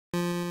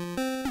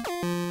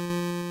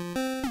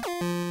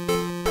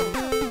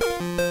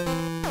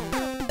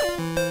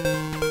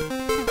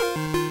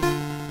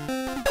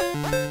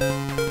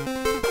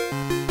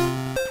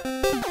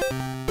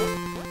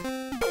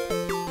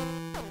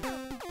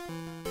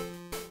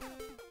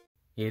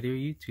Hey there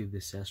YouTube,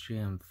 this is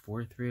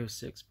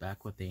SJM4306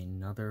 back with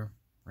another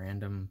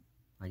random,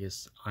 I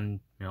guess,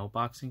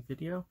 unmailboxing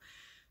video.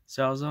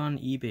 So I was on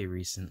eBay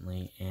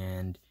recently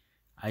and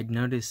I'd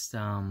noticed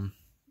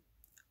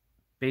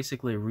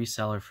basically a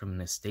reseller from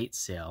an estate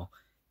sale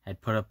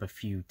had put up a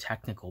few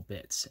technical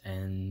bits,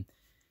 and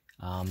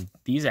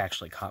these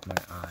actually caught my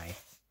eye.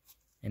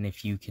 And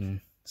if you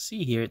can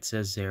see here, it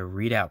says they're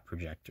Readout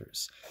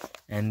projectors,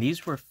 and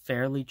these were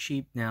fairly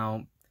cheap.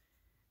 Now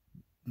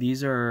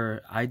these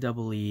are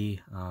IEE,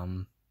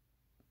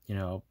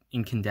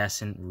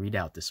 incandescent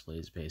readout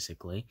displays,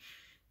 basically.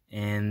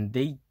 And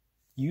they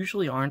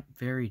usually aren't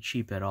very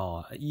cheap at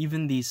all.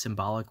 Even these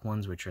symbolic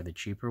ones, which are the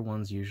cheaper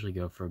ones, usually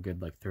go for a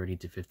good like 30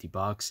 to 50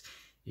 bucks.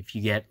 If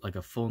you get like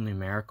a full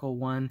numerical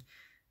one,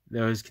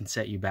 those can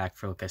set you back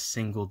for like a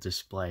single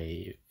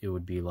display. It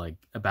would be like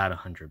about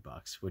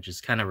 $100, which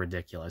is kind of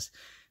ridiculous.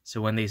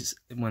 So when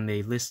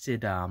they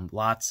listed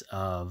lots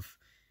of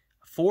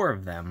 4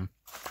 of them,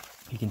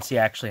 you can see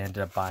I actually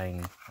ended up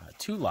buying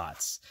 2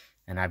 lots,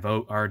 and I've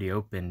already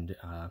opened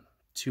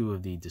 2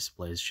 of the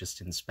displays just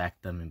to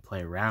inspect them and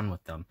play around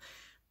with them.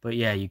 But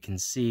yeah, you can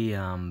see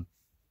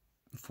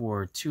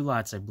for 2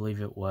 lots, I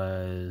believe it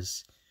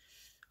was,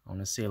 I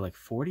want to say like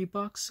 40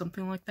 bucks,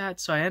 something like that.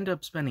 So I ended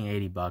up spending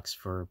 80 bucks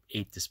for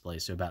 8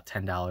 displays, so about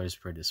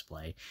 $10 per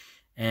display.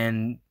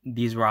 And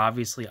these were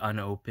obviously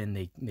unopened.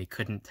 They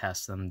couldn't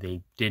test them.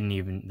 The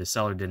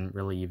seller didn't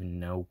really even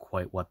know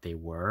quite what they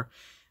were.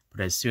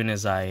 But as soon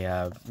as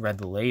I read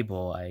the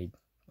label,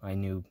 I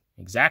knew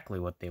exactly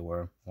what they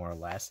were, more or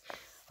less.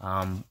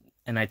 And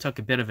I took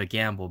a bit of a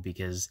gamble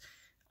because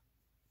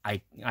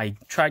I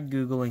tried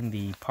Googling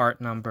the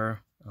part number,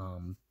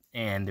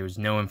 and there was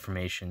no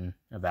information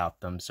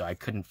about them, so I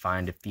couldn't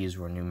find if these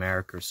were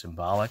numeric or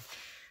symbolic.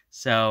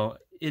 So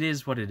it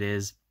is what it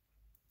is.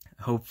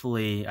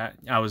 Hopefully,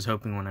 I was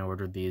hoping when I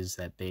ordered these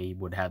that they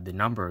would have the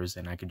numbers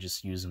and I could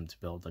just use them to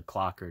build a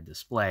clock or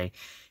display.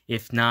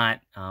 If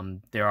not,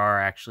 there are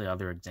actually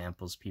other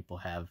examples. People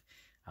have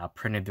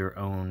printed their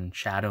own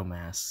shadow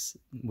masks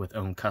with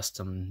own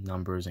custom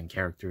numbers and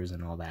characters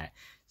and all that.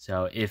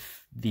 So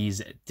if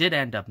these did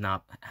end up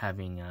not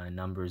having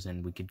numbers,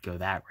 then we could go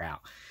that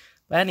route.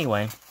 But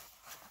anyway,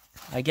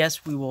 I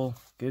guess we will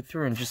go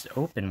through and just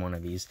open one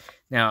of these.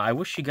 Now, I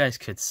wish you guys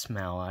could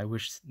smell. I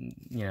wish,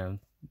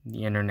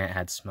 the internet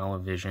had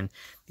smell-o-vision.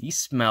 These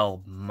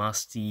smell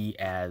musty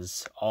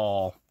as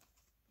all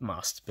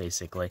must,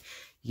 basically.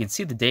 You can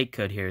see the date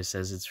code here. It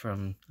says it's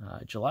from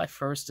July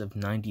 1st of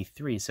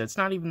 93, so it's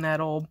not even that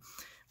old,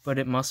 but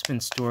it must have been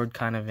stored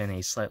kind of in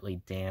a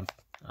slightly damp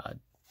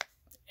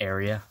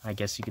area, I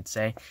guess you could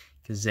say,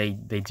 because they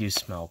do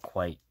smell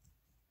quite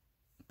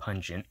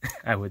pungent,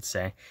 I would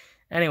say.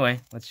 Anyway,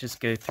 let's just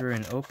go through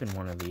and open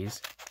one of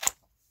these.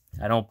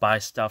 I don't buy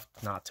stuff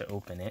not to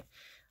open it.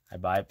 I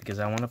buy it because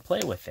I want to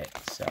play with it.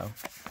 So I'll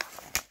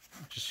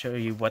just show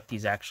you what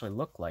these actually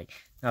look like.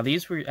 Now,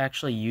 these were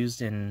actually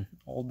used in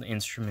old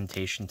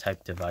instrumentation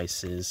type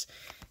devices.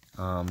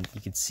 You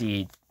can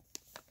see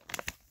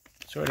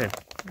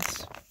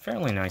it's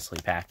fairly nicely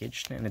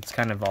packaged, and it's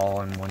kind of all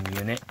in one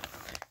unit.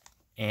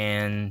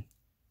 And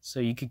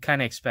so you could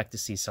kind of expect to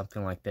see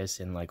something like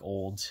this in like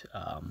old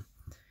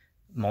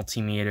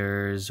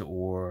multimeters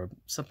or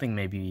something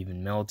maybe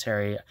even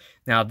military.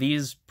 Now,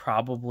 these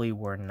probably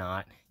were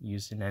not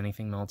used in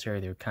anything military.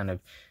 They're kind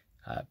of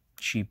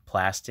cheap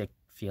plastic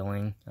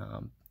feeling.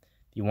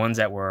 The ones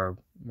that were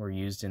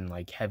used in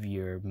like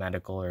heavier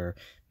medical or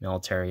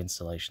military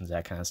installations,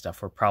 that kind of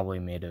stuff, were probably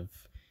made of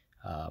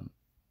a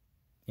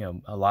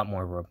lot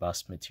more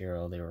robust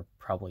material. They were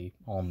probably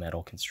all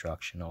metal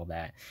construction, all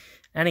that.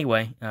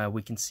 Anyway,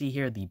 we can see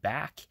here the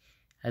back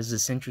has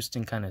this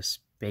interesting kind of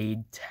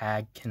spade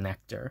tag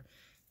connector,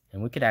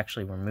 and we could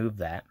actually remove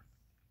that,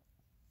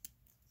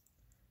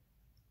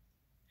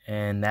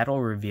 and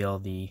that'll reveal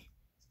the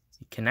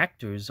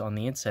connectors on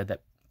the inside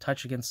that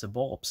touch against the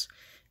bulbs.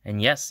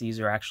 And yes, these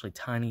are actually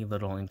tiny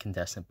little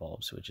incandescent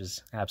bulbs, which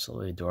is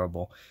absolutely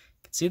adorable.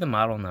 You can see the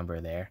model number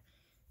there,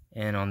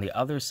 and on the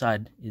other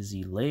side is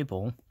the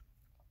label.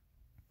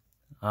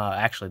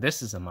 Actually,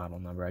 this is a model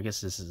number. I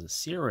guess this is a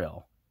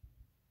serial.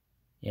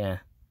 Yeah,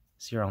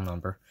 serial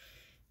number.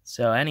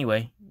 So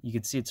anyway, you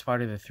can see it's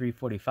part of the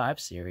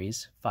 345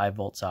 series, 5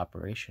 volts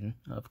operation,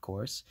 of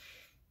course.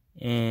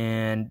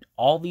 And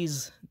all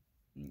these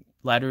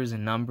letters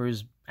and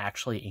numbers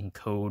actually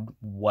encode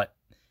what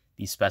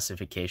the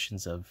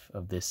specifications of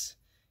this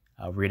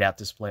readout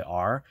display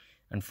are.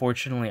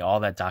 Unfortunately, all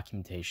that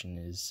documentation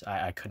is,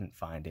 I couldn't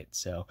find it,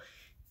 so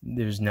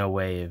there's no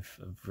way of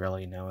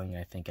really knowing,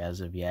 I think,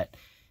 as of yet.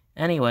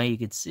 Anyway, you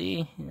can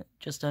see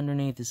just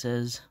underneath it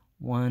says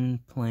one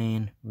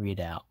plain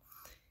readout,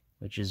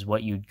 which is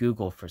what you'd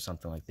Google for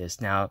something like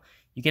this. Now,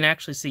 you can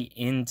actually see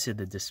into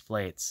the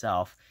display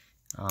itself.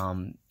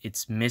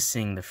 It's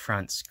missing the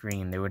front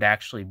screen. There would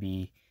actually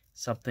be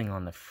something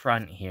on the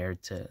front here,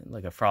 to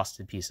like a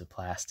frosted piece of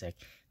plastic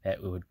that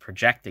it would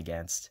project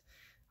against.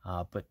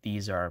 But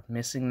these are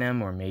missing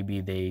them, or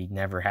maybe they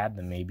never had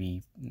them.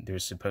 Maybe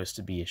there's supposed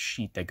to be a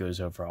sheet that goes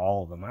over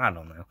all of them. I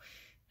don't know.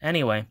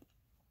 Anyway,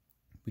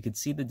 we could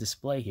see the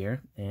display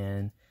here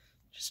and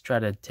just try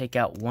to take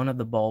out one of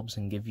the bulbs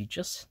and give you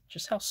just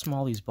how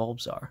small these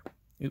bulbs are.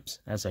 Oops,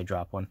 as I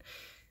drop one.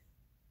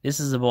 This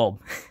is a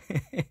bulb.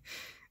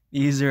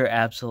 These are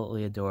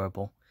absolutely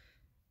adorable.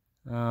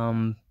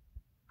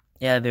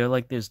 Yeah, they're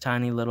like those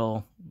tiny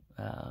little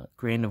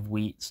grain of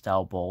wheat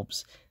style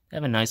bulbs. They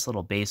have a nice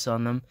little base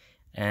on them,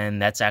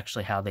 and that's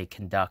actually how they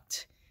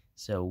conduct.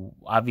 So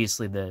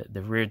obviously the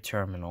rear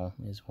terminal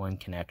is one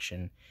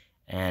connection,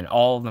 and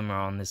all of them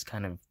are on this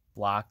kind of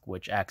block,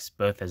 which acts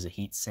both as a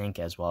heat sink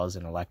as well as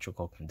an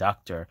electrical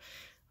conductor,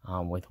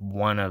 with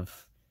one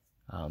of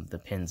the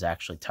pins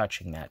actually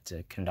touching that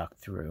to conduct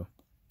through.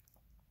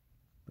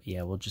 But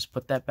yeah, we'll just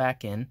put that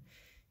back in,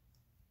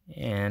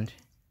 and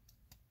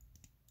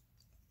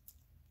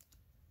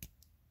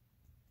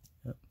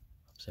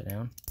upside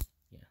down.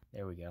 Yeah,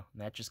 there we go.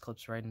 And that just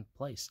clips right into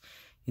place.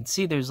 You can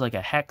see there's like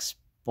a hex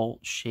bolt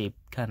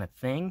shaped kind of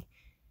thing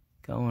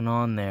going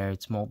on there.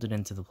 It's molded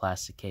into the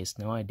plastic case,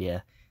 no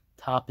idea.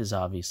 Top is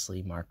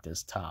obviously marked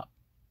as top.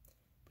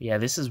 But yeah,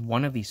 this is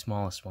one of the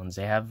smallest ones.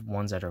 They have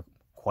ones that are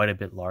quite a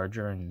bit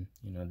larger, and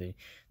you know,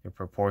 they're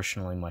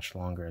proportionally much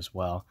longer as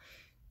well.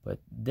 But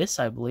this,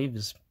 I believe,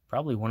 is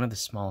probably one of the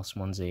smallest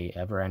ones they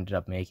ever ended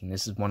up making.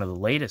 This is one of the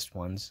latest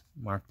ones,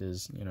 marked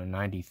as, you know,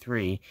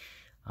 93.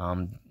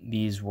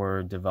 These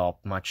were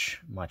developed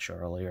much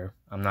earlier.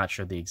 I'm not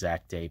sure the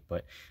exact date,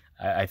 but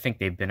I think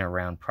they've been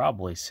around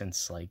probably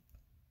since like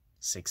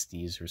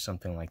 60s or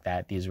something like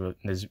that. These were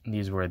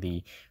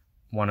the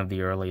one of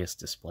the earliest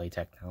display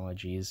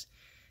technologies.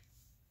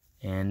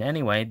 And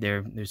anyway,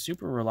 they're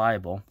super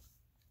reliable,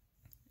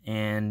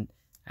 and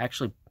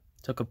actually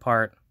took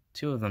apart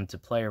two of them to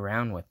play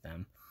around with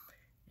them.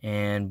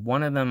 And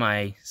one of them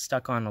I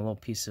stuck on a little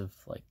piece of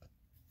like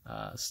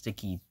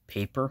sticky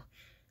paper,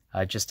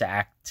 just to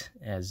act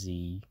as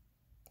the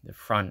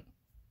front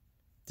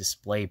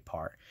display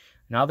part.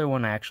 Another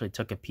one, I actually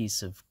took a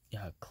piece of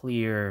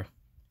clear,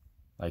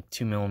 like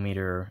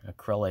 2mm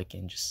acrylic,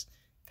 and just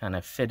kind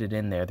of fit it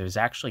in there. There's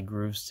actually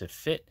grooves to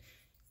fit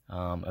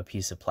a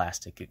piece of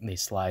plastic. They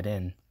slide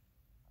in,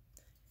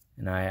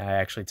 and I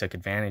actually took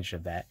advantage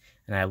of that,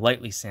 and I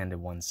lightly sanded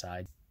one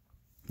side.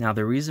 Now,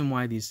 the reason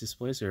why these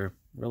displays are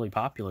really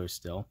popular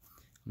still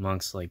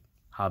amongst like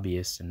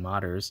hobbyists and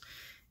modders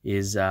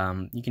is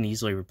you can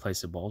easily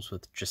replace the bulbs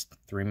with just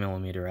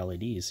 3mm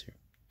LEDs.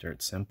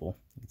 Dirt simple.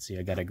 You can see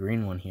I got a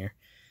green one here,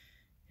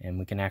 and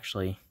we can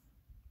actually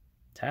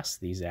test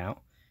these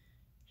out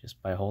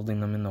just by holding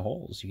them in the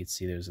holes. You can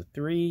see there's a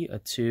 3, a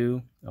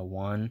 2, a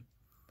 1,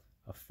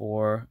 a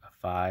 4, a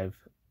 5,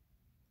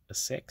 a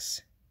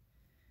 6.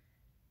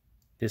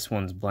 This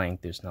one's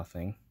blank, there's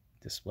nothing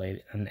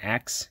displayed. An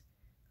X,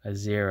 a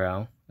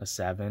 0, a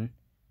 7,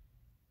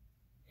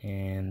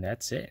 and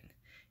that's it.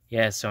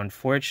 Yeah, so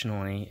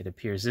unfortunately, it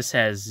appears this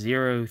has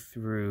 0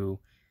 through,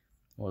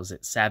 what was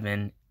it,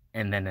 7,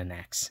 and then an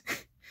X.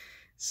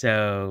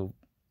 So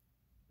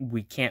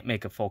we can't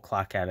make a full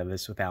clock out of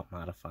this without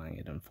modifying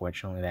it.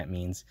 Unfortunately, that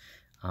means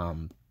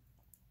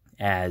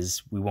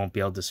as we won't be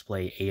able to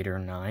display 8 or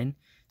 9.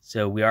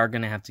 So we are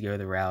going to have to go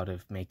the route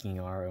of making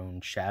our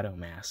own shadow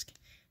mask.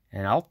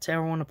 And I'll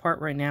tear one apart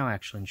right now,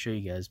 actually, and show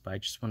you guys, but I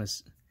just want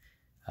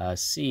to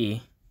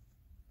see.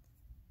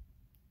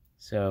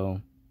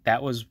 So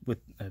that was with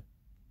a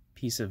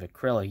piece of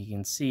acrylic. You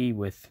can see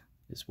with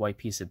this white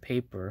piece of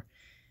paper,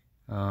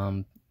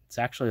 it's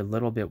actually a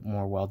little bit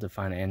more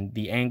well-defined, and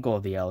the angle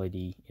of the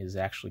LED is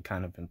actually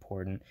kind of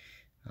important,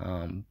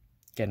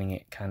 getting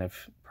it kind of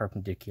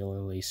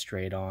perpendicularly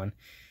straight on.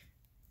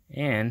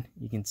 And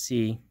you can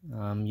see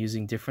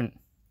using different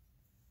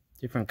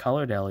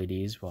colored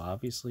LEDs will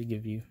obviously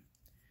give you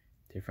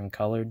different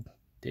colored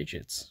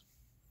digits.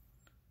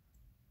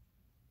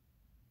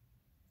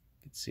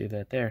 You can see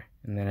that there.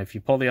 And then if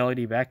you pull the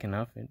LED back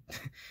enough, it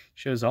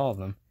shows all of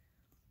them.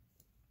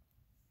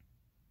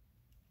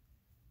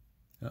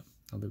 Oh,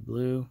 another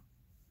blue.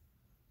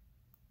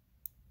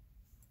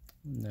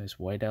 Nice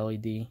white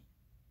LED.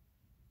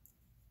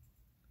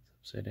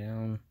 Upside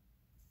down.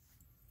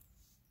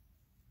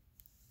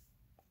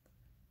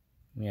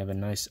 We have a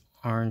nice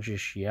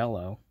orangish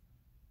yellow.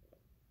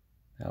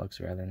 That looks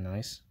rather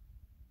nice.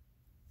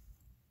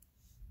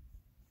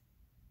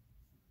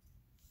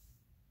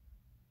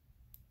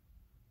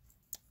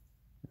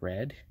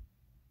 Red.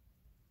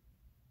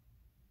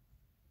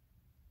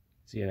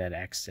 See that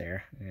X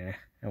there?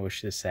 I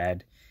wish this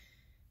had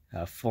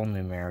a full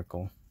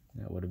numerical.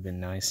 That would have been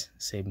nice.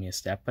 Saved me a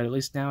step, but at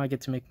least now I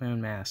get to make my own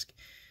mask.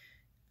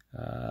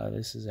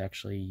 This is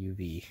actually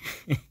UV.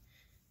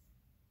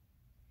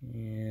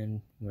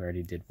 And we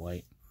already did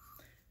white.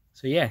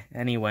 So yeah,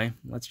 anyway,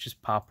 let's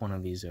just pop one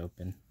of these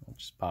open. I'll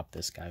just pop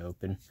this guy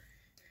open.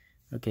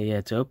 Okay,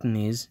 yeah, to open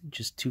these,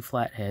 just 2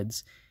 flat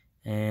heads,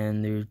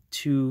 and there are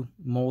 2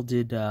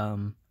 molded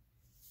kind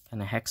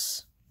of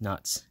hex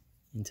nuts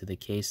into the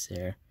case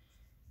there.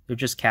 They're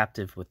just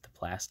captive with the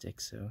plastic,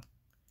 so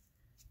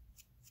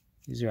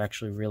these are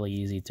actually really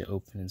easy to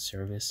open and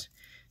service.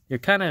 They're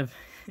kind of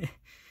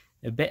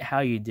a bit how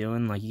you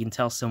doing. Like, you can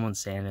tell someone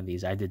sanded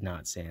these. I did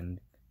not sand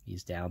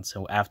these down.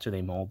 So after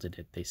they molded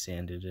it, they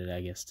sanded it,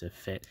 I guess, to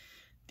fit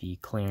the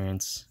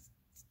clearance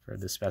for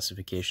the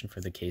specification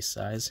for the case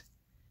size.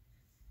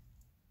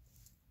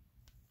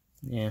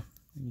 Yeah,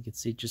 you can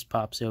see it just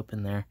pops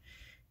open there.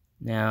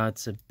 Now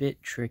it's a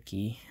bit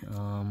tricky.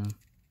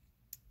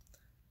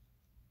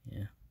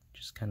 Yeah,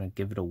 just kind of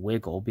give it a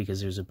wiggle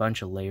because there's a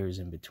bunch of layers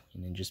in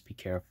between, and just be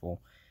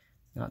careful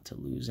not to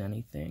lose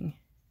anything.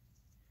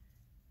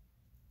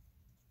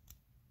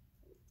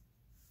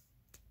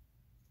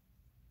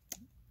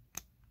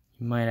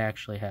 You might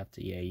actually have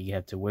to, yeah, you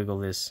have to wiggle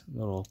this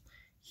little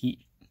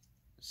heat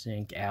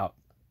sink out.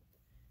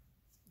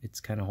 It's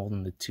kind of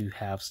holding the two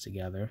halves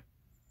together.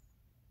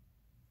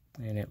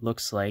 And it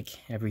looks like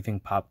everything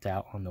popped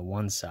out on the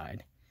one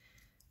side.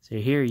 So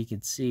here you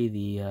can see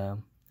the,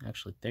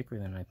 actually thicker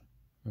than I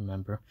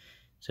remember.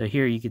 So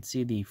here you can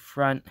see the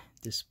front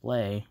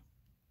display.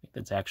 I think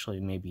that's actually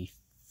maybe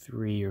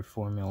 3 or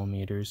 4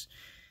 millimeters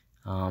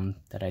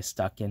that I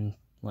stuck in,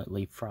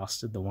 lightly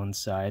frosted the one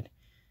side.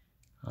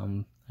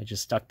 I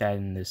just stuck that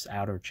in this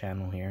outer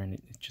channel here, and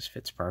it just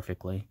fits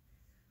perfectly.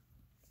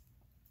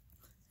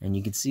 And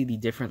you can see the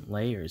different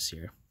layers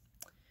here.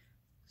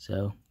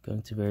 So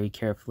going to very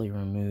carefully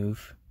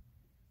remove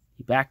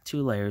the back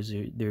 2 layers.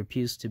 There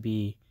appears to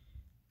be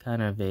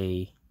kind of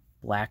a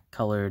black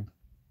colored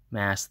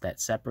mask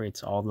that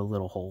separates all the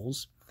little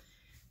holes.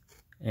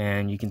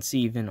 And you can see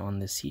even on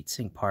this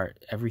heatsink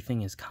part,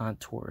 everything is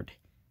contoured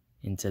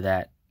into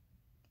that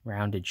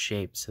rounded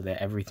shape so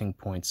that everything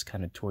points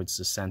kind of towards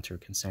the center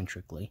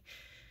concentrically.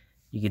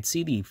 You can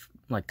see the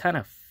like kind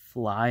of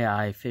fly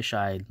eye, fish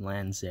eye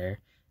lens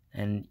there,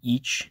 and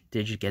each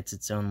digit gets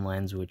its own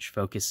lens which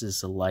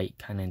focuses the light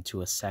kind of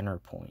into a center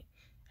point.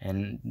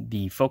 And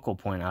the focal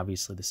point,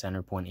 obviously the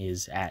center point,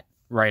 is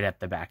right at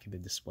the back of the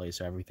display,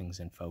 so everything's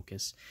in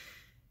focus.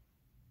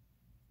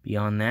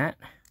 Beyond that,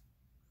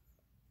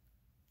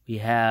 we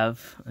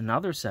have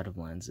another set of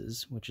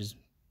lenses which is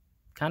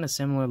kind of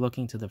similar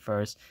looking to the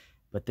first,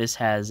 but this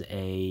has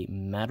a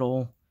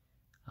metal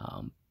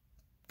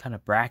kind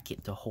of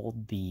bracket to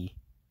hold the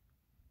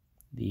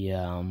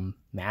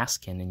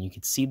mask in, and you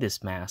can see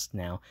this mask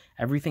now.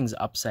 Everything's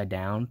upside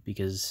down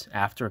because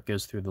after it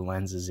goes through the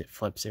lenses, it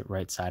flips it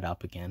right side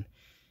up again.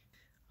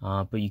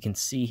 But you can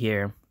see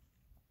here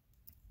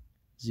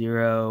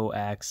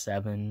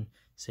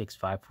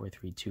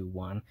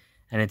 0x7654321,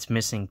 and it's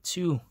missing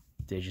 2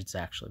 digits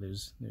actually.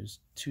 There's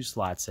 2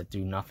 slots that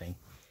do nothing.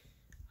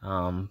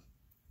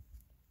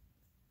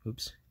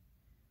 Oops.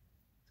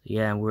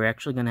 Yeah, we're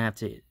actually gonna have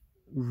to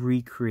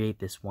recreate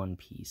this one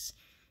piece,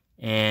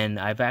 and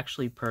I've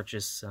actually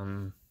purchased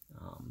some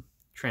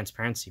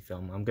transparency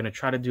film. I'm gonna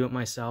try to do it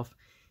myself.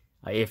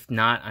 If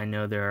not, I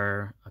know there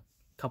are a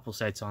couple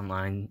sites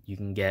online you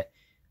can get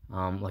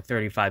like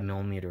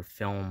 35mm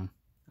film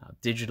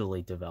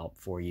digitally developed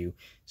for you,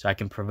 so I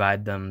can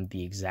provide them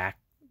the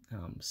exact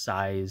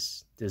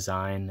size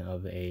design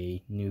of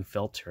a new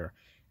filter,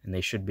 and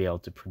they should be able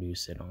to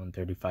produce it on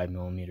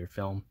 35mm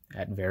film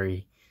at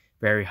very,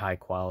 very high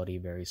quality,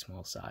 very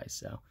small size.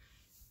 So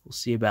we'll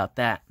see about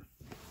that.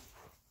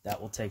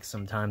 That will take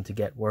some time to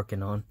get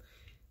working on.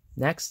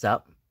 Next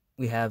up,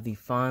 we have the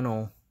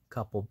final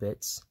couple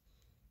bits.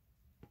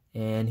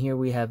 And here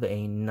we have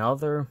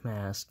another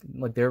mask.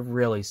 Like, they're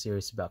really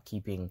serious about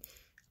keeping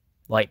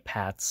light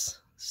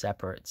paths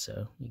separate.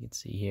 So you can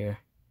see here,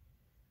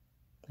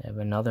 they have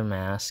another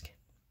mask.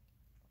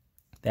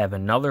 They have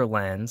another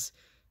lens.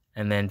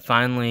 And then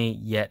finally,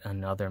 yet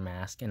another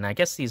mask. And I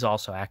guess these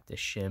also act as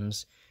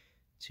shims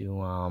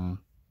to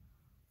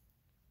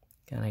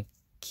kind of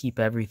keep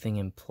everything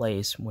in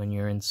place when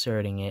you're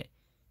inserting it.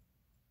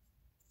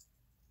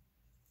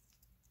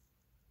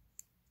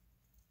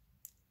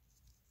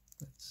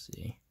 Let's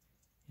see.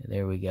 Yeah,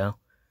 there we go.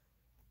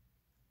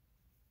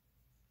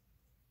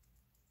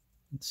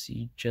 Let's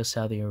see just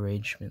how the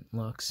arrangement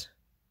looks.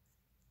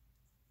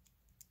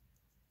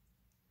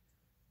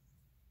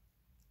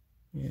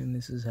 And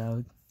this is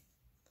how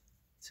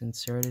it's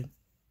inserted.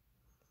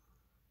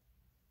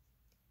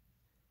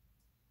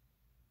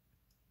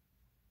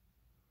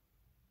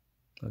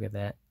 Look at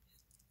that.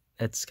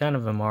 It's kind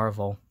of a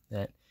marvel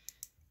that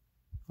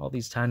all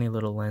these tiny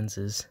little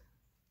lenses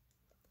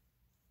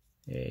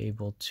are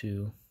able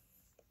to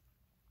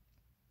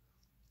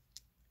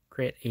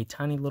create a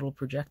tiny little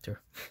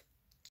projector.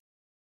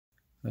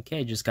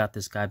 Okay, just got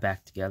this guy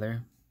back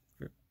together.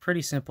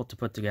 Pretty simple to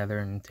put together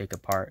and take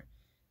apart.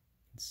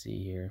 Let's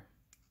see here.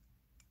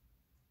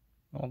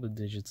 All the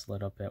digits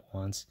lit up at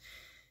once.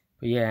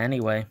 But yeah,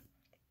 anyway.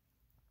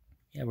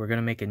 Yeah, we're going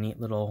to make a neat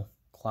little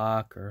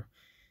clock or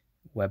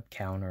web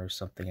counter or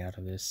something out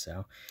of this.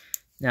 So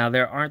now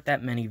there aren't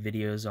that many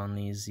videos on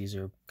these. These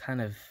are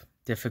kind of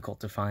difficult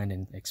to find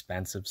and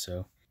expensive.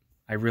 So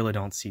I really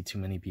don't see too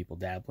many people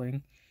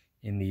dabbling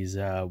in these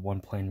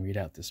one-plane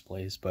readout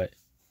displays. But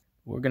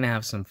we're going to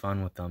have some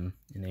fun with them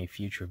in a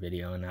future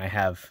video. And I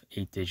have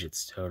 8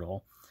 digits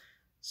total.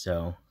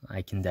 So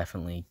I can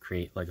definitely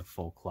create like a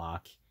full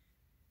clock.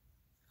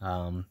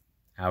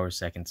 Hours,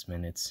 seconds,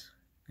 minutes,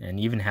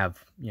 and even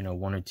have, you know,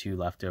 1 or 2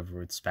 left over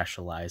with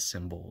specialized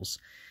symbols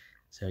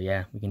So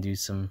yeah, we can do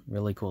some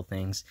really cool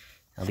things.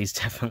 Now these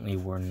definitely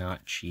were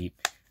not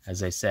cheap.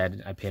 As I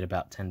said, I paid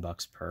about 10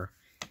 bucks per.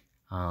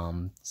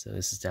 So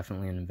this is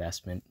definitely an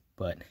investment,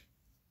 but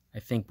I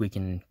think we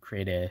can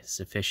create a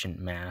sufficient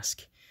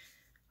mask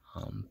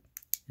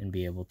and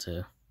be able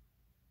to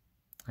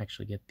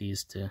actually get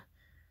these to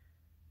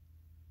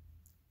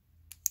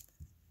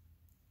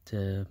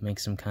make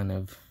some kind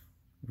of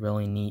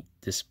really neat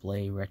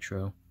display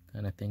retro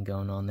kind of thing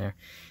going on there.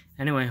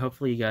 Anyway,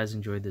 hopefully you guys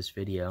enjoyed this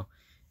video,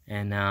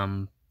 and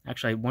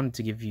actually I wanted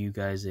to give you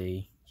guys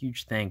a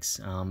huge thanks.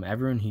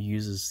 Everyone who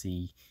uses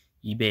the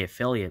eBay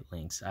affiliate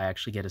links, I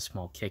actually get a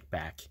small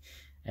kickback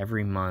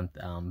every month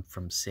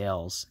from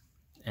sales,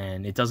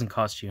 and it doesn't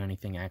cost you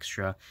anything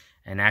extra,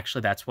 and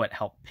actually that's what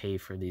helped pay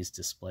for these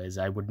displays.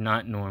 I would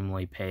not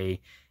normally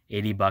pay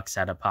 80 bucks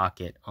out of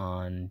pocket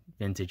on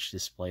vintage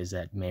displays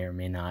that may or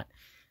may not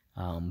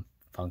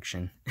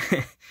function.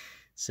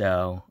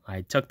 So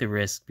I took the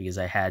risk because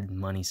I had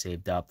money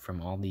saved up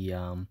from all the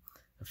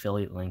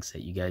affiliate links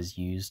that you guys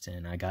used,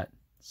 and I got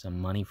some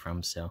money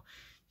from. So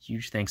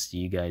huge thanks to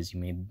you guys. You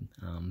made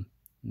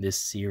this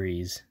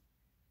series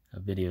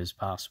of videos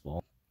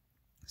possible.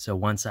 So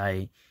once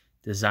I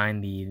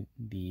design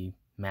the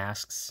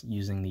masks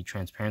using the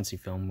transparency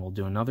film, we'll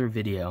do another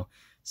video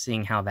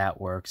seeing how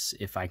that works,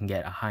 if I can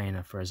get a high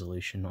enough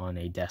resolution on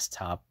a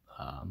desktop,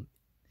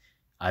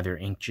 either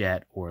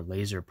inkjet or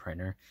laser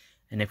printer.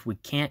 And if we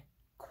can't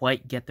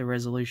quite get the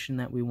resolution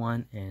that we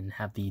want and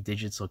have the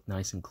digits look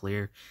nice and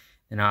clear,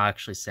 then I'll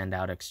actually send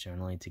out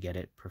externally to get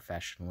it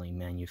professionally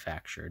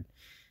manufactured.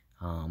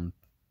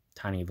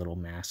 Tiny little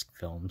mask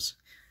films.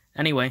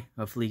 Anyway,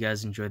 hopefully you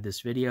guys enjoyed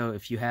this video.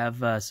 If you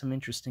have some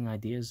interesting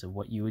ideas of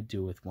what you would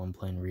do with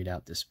one-plane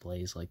readout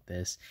displays like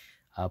this,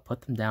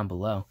 put them down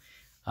below.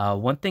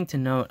 One thing to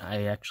note,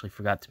 I actually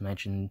forgot to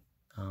mention,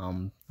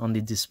 on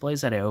the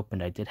displays that I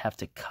opened, I did have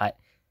to cut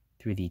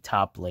through the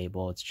top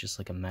label. It's just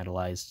like a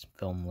metallized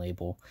film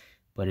label,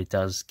 but it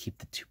does keep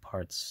the two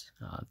parts,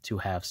 two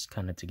halves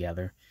kind of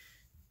together.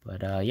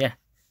 But yeah,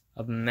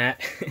 other than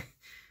that,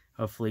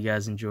 hopefully you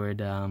guys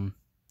enjoyed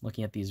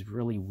looking at these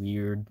really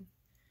weird,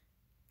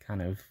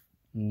 kind of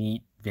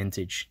neat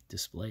vintage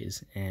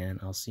displays, and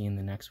I'll see you in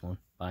the next one.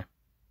 Bye.